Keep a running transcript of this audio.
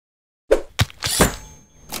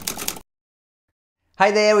Hi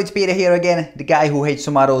there, it's Peter here again, the guy who hates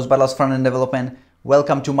tomatoes but loves front-end development.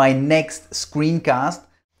 Welcome to my next screencast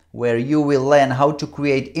where you will learn how to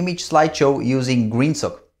create image slideshow using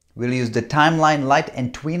GreenSock. We'll use the TimelineLite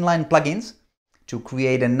and TweenLite plugins to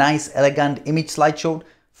create a nice, elegant image slideshow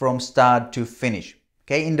from start to finish.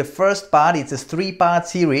 Okay, in the first part, it's a 3-part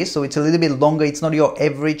series, so it's a little bit longer. It's not your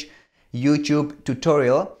average YouTube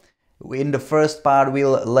tutorial. In the first part,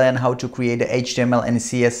 we'll learn how to create the HTML and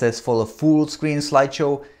CSS for a full screen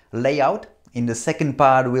slideshow layout. In the second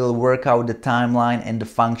part, we'll work out the timeline and the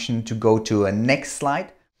function to go to a next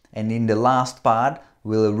slide. And in the last part,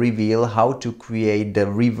 we'll reveal how to create the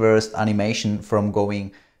reversed animation from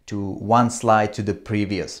going to one slide to the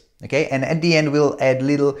previous. Okay, and at the end, we'll add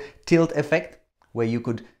little tilt effect where you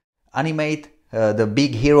could animate the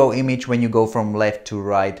big hero image when you go from left to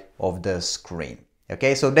right of the screen.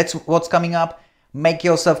 Okay, so that's what's coming up. Make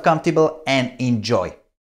yourself comfortable and enjoy.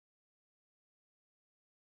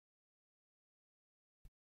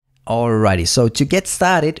 Alrighty, so to get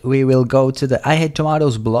started, we will go to the I Hate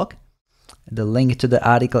Tomatoes blog. The link to the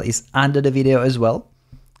article is under the video as well.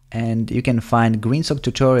 And you can find GreenSock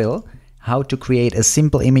tutorial how to create a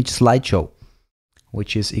simple image slideshow,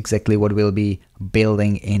 which is exactly what we'll be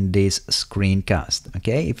building in this screencast.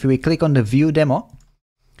 Okay, if we click on the view demo,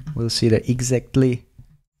 we'll see the exactly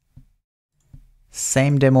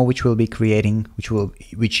same demo which we'll be creating,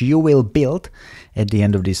 which you will build at the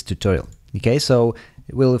end of this tutorial. Okay, so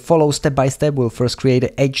we'll follow step by step. We'll first create a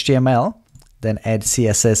HTML, then add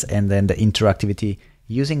CSS, and then the interactivity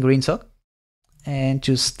using GreenSock. And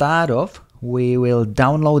to start off, we will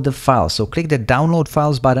download the file. So click the download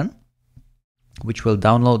files button, which will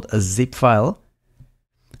download a zip file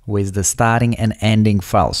with the starting and ending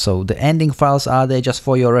files. So the ending files are there just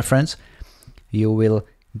for your reference. You will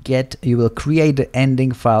create the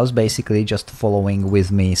ending files basically just following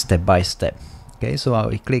with me step by step. Okay, so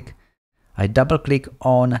I double click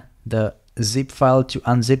on the zip file to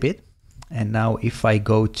unzip it. And now if I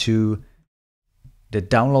go to the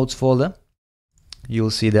downloads folder, you'll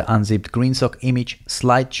see the unzipped GreenSock image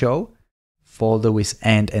slideshow folder with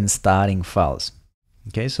end and starting files.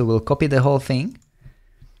 Okay, so we'll copy the whole thing.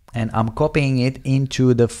 And I'm copying it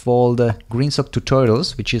into the folder GreenSock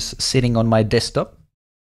tutorials, which is sitting on my desktop.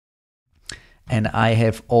 And I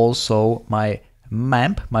have also my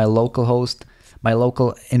MAMP, my local host, my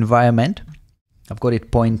local environment. I've got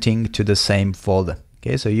it pointing to the same folder.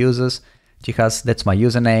 Okay, so users, Chicas, that's my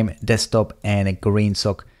username, desktop, and a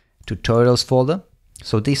GreenSock tutorials folder.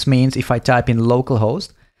 So this means if I type in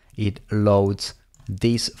localhost, it loads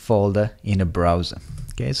this folder in a browser.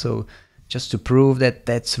 Okay, so just to prove that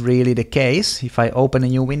that's really the case, if I open a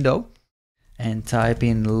new window and type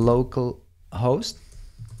in localhost,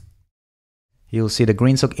 you'll see the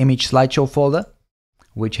GreenSock image slideshow folder,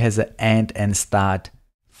 which has an end and start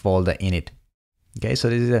folder in it. Okay, so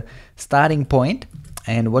this is a starting point.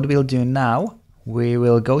 And what we'll do now, we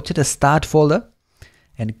will go to the start folder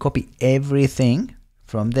and copy everything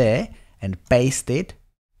from there and paste it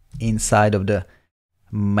inside of the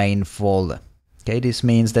main folder. Okay, this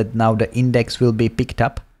means that now the index will be picked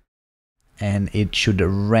up and it should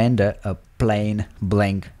render a plain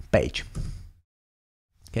blank page.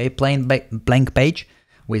 Okay, plain blank page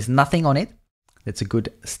with nothing on it. That's a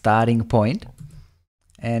good starting point.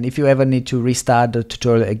 And if you ever need to restart the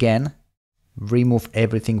tutorial again, remove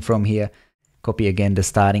everything from here, copy again the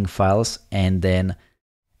starting files, and then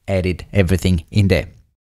edit everything in there.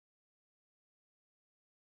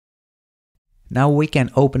 Now we can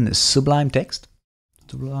open Sublime Text.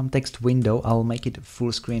 Sublime Text window, I'll make it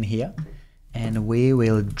full screen here. And we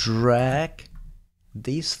will drag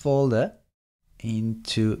this folder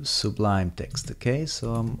into Sublime Text. Okay,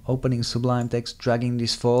 so I'm opening Sublime Text, dragging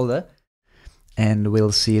this folder, and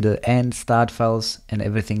we'll see the end, start files, and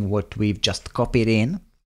everything what we've just copied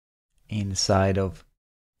inside of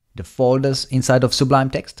the folders inside of Sublime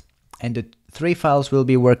Text. And the 3 files we'll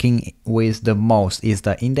be working with the most is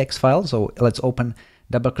the index file. So let's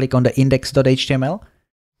double click on the index.html.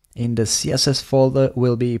 In the CSS folder,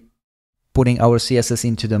 we'll be putting our CSS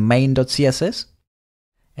into the main.css.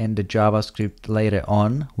 And the JavaScript later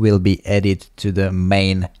on will be added to the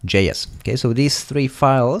main.js. Okay, so these 3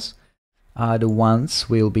 files are the ones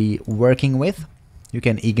we'll be working with. You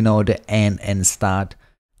can ignore the end and start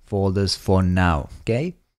folders for now.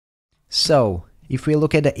 Okay, so if we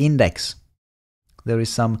look at the index, there is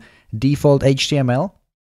some default HTML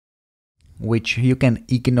which you can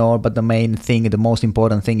ignore, but the most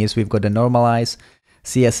important thing is we've got the normalize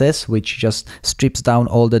CSS, which just strips down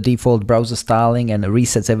all the default browser styling and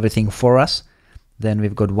resets everything for us. Then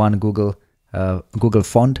we've got one Google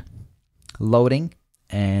font loading,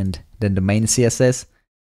 and then the main CSS.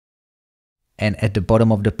 And at the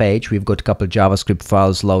bottom of the page, we've got a couple JavaScript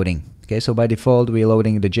files loading. Okay, so by default, we're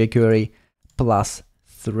loading the jQuery plus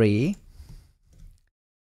 3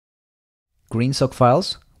 GreenSock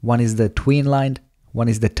files. One is the TweenLite, one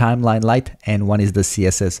is the TimelineLite, and one is the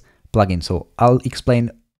CSS plugin. So I'll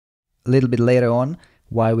explain a little bit later on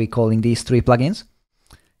why we're calling these 3 plugins.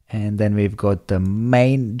 And then we've got the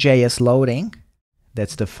main JS loading.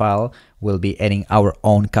 That's the file we'll be adding our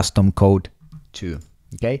own custom code to.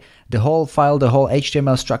 Okay, the whole file, the whole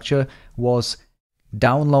HTML structure was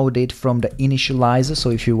downloaded from the initializer. So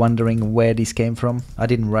if you're wondering where this came from, I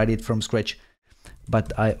didn't write it from scratch,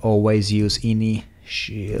 but I always use initializer,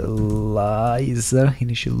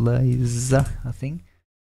 I think.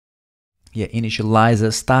 Yeah,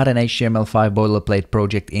 initializer, start an HTML5 boilerplate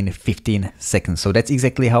project in 15 seconds. So that's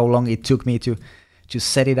exactly how long it took me to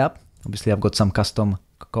set it up. Obviously, I've got some custom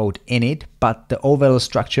code in it, but the overall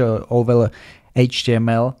structure, overall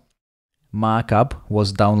HTML markup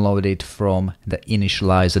was downloaded from the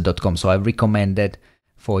initializer.com. So I recommend that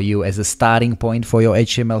for you as a starting point for your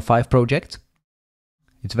HTML5 project.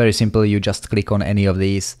 It's very simple. You just click on any of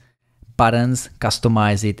these buttons,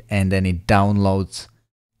 customize it, and then it downloads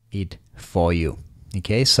it for you.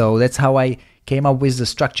 Okay, so that's how I came up with the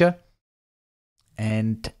structure.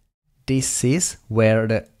 And this is where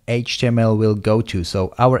the HTML will go to.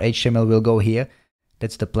 So our HTML will go here.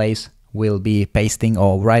 That's the place we'll be pasting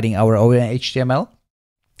or writing our own HTML.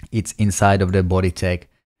 It's inside of the body tag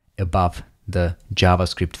above the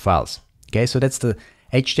JavaScript files. Okay, so that's the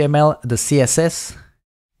HTML, the CSS.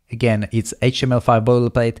 Again, it's HTML5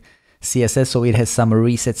 boilerplate CSS, so it has some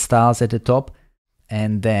reset styles at the top.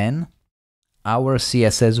 And then our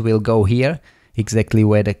CSS will go here, exactly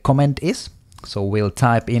where the comment is. So we'll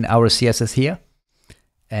type in our CSS here.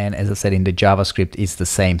 And as I said, in the JavaScript, it's the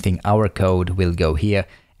same thing. Our code will go here,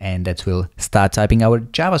 and that will start typing our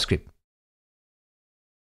JavaScript.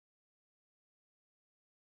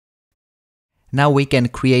 Now we can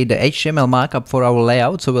create the HTML markup for our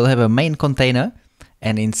layout. So we'll have a main container,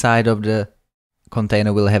 and inside of the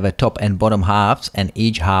container we'll have a top and bottom halves, and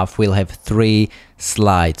each half will have 3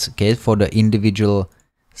 slides. Okay, for the individual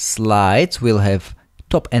slides we'll have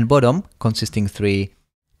top and bottom consisting 3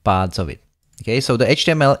 parts of it. Okay, so the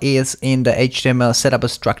HTML is in the HTML setup a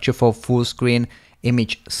structure for full screen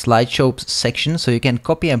image slideshow section. So you can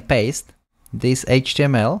copy and paste this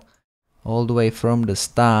HTML all the way from the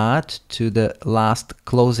start to the last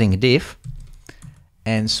closing div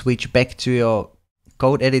and switch back to your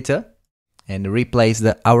code editor and replace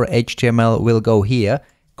the our HTML will go here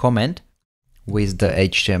comment with the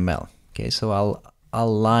HTML. Okay, so I'll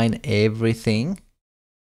align everything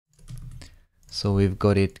so we've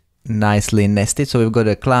got it nicely nested. So we've got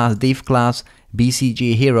a class, div class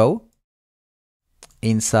BCG hero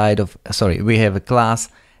inside of, we have a class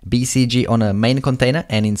BCG on a main container,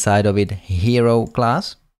 and inside of it hero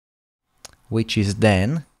class, which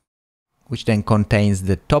then contains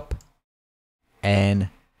the top and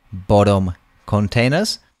bottom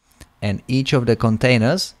containers, and each of the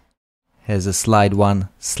containers has a slide 1,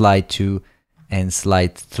 slide 2, and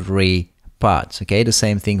slide 3 parts. Okay, the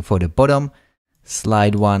same thing for the bottom,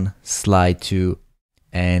 slide 1, slide 2,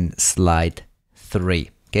 and slide 3.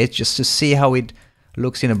 Okay, just to see how it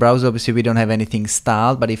looks in a browser. Obviously we don't have anything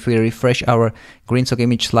styled, but if we refresh our GreenSock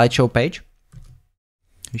image slideshow page,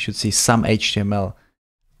 we should see some HTML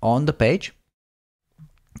on the page.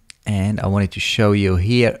 And I wanted to show you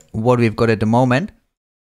here what we've got at the moment.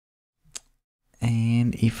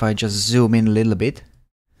 And if I just zoom in a little bit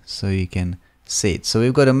so you can see it. So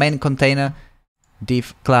we've got a main container,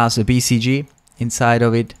 div class BCG. Inside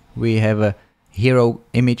of it we have a hero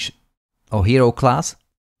image or hero class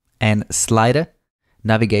and slider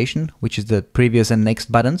navigation, which is the previous and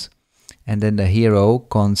next buttons. And then the hero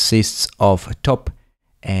consists of top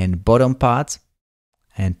and bottom parts,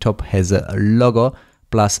 and top has a logo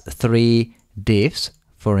plus 3 divs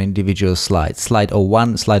for individual slides, slide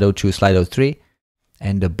 01, slide 02, slide 03,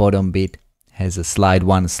 and the bottom bit has a slide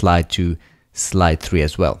 1, slide 2, slide 3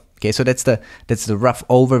 as well. Okay, so that's the rough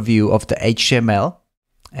overview of the HTML,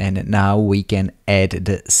 and now we can add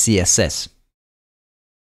the CSS.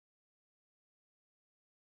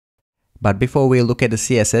 But before we look at the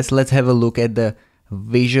CSS, let's have a look at the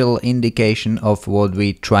visual indication of what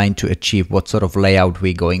we're trying to achieve, what sort of layout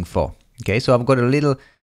we're going for. Okay, so I've got a little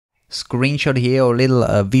screenshot here, or a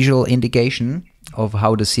little visual indication of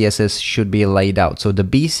how the CSS should be laid out. So the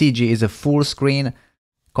BCG is a full screen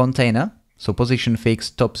container. So position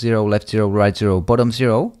fixed, top 0, left 0, right 0, bottom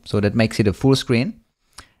 0. So that makes it a full screen.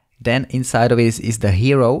 Then inside of it is the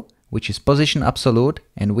hero, which is position absolute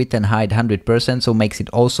and width and height 100%, so makes it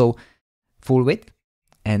also full width.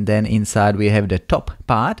 And then inside we have the top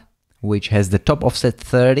part, which has the top offset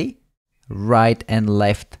 30, right and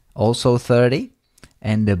left also 30,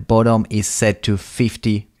 and the bottom is set to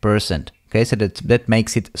 50%. Okay, so that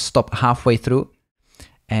makes it stop halfway through.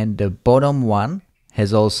 And the bottom one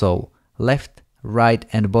has also left, right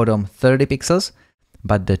and bottom 30 pixels,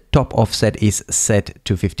 but the top offset is set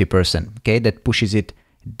to 50%. Okay, that pushes it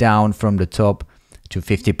down from the top to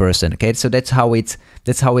 50%. Okay, so that's how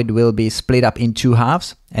it will be split up in two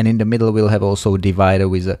halves, and in the middle we'll have also a divider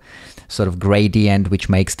with a sort of gradient which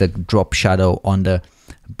makes the drop shadow on the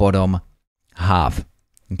bottom half.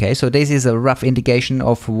 Okay, so this is a rough indication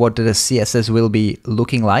of what the CSS will be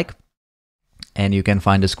looking like, and you can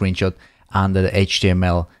find a screenshot under the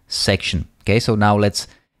HTML section. Okay, so now let's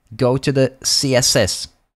go to the CSS.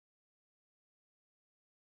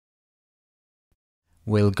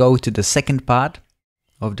 We'll go to the second part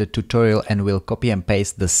of the tutorial and we'll copy and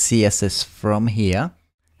paste the CSS from here,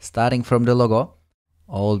 starting from the logo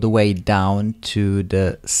all the way down to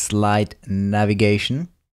the slide navigation,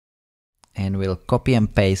 and we'll copy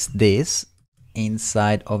and paste this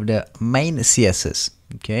inside of the main CSS.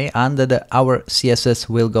 Okay, under our CSS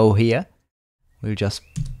we'll go here, we'll just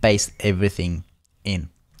paste everything in.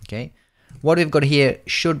 Okay, what we've got here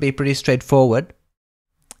should be pretty straightforward.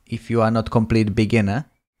 If you are not complete beginner,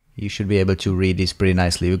 you should be able to read this pretty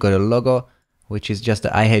nicely. We've got a logo, which is just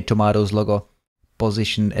the I Hate Tomatoes logo,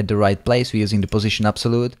 positioned at the right place. We're using the position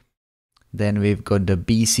absolute. Then we've got the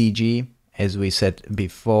BCG, as we said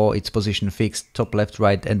before, it's position fixed, top, left,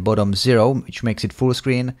 right, and bottom 0, which makes it full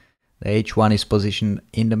screen. The H1 is positioned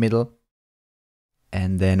in the middle.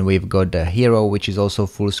 And then we've got the hero, which is also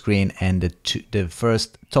full screen, and the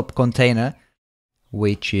first top container,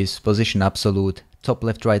 which is position absolute, top,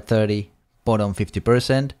 left, right 30, bottom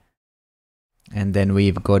 50%. And then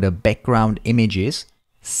we've got a background images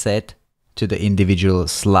set to the individual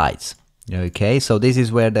slides. Okay, so this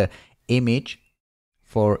is where the image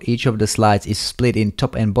for each of the slides is split in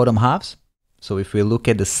top and bottom halves. So if we look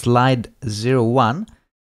at the slide 01,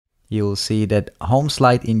 you'll see that home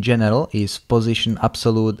slide in general is position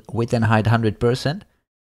absolute, width and height 100%.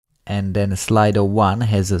 And then slide 01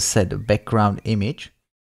 has a set background image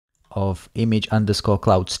of image underscore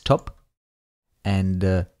clouds top, and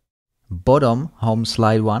the bottom home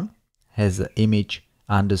slide 1 has the image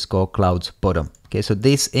underscore clouds bottom. Okay, so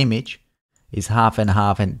this image is half and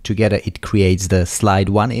half, and together it creates the slide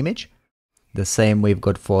 1 image. The same we've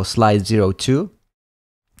got for slide 02.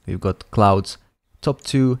 We've got clouds top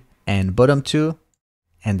 2 and bottom 2,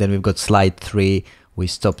 and then we've got slide 3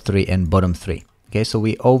 with top 3 and bottom 3. Okay, so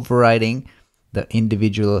we're overriding the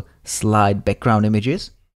individual slide background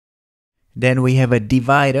images. Then we have a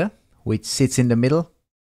divider which sits in the middle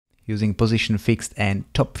using position fixed and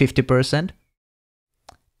top 50%.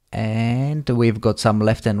 And we've got some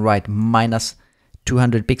left and right minus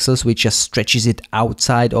 200 pixels, which just stretches it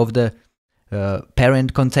outside of the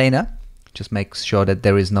parent container. Just makes sure that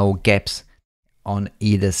there is no gaps on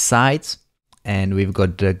either sides. And we've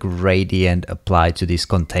got the gradient applied to this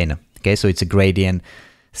container. Okay, so it's a gradient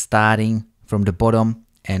starting from the bottom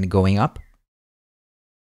and going up.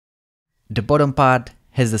 The bottom part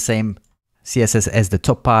has the same CSS as the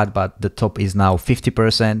top part, but the top is now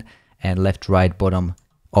 50% and left, right, bottom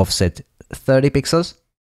offset 30 pixels.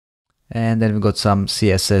 And then we've got some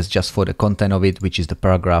CSS just for the content of it, which is the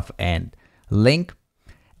paragraph and link.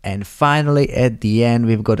 And finally, at the end,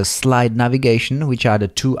 we've got a slide navigation, which are the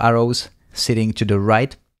two arrows sitting to the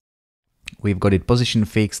right. We've got it position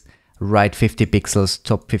fixed, right 50 pixels,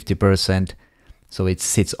 top 50%. So it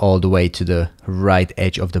sits all the way to the right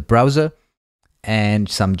edge of the browser, and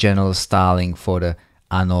some general styling for the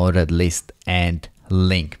unordered list and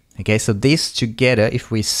link. Okay, so this together, if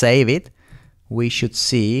we save it, we should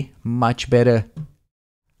see much better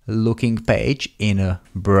looking page in a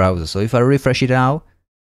browser. So if I refresh it now,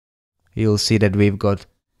 you'll see that we've got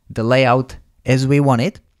the layout as we want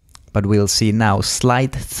it, but we'll see now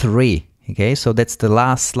slide 3. Okay, so that's the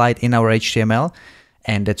last slide in our HTML,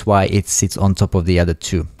 and that's why it sits on top of the other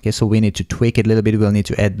two. Okay, so we need to tweak it a little bit. We'll need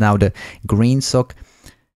to add now the GreenSock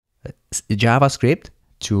JavaScript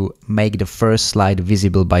to make the first slide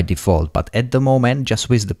visible by default. But at the moment, just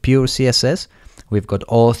with the pure CSS, we've got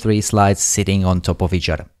all three slides sitting on top of each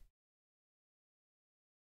other.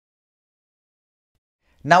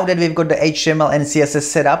 Now that we've got the HTML and CSS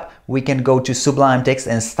set up, we can go to Sublime Text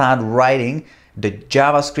and start writing the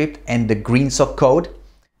JavaScript and the GreenSock code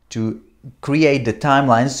to create the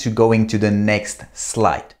timelines to going to the next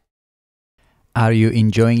slide. Are you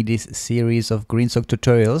enjoying this series of GreenSock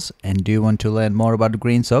tutorials and do you want to learn more about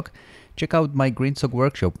GreenSock? Check out my GreenSock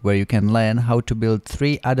workshop where you can learn how to build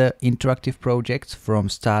 3 other interactive projects from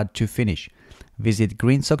start to finish. Visit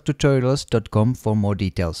greensocktutorials.com for more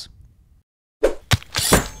details.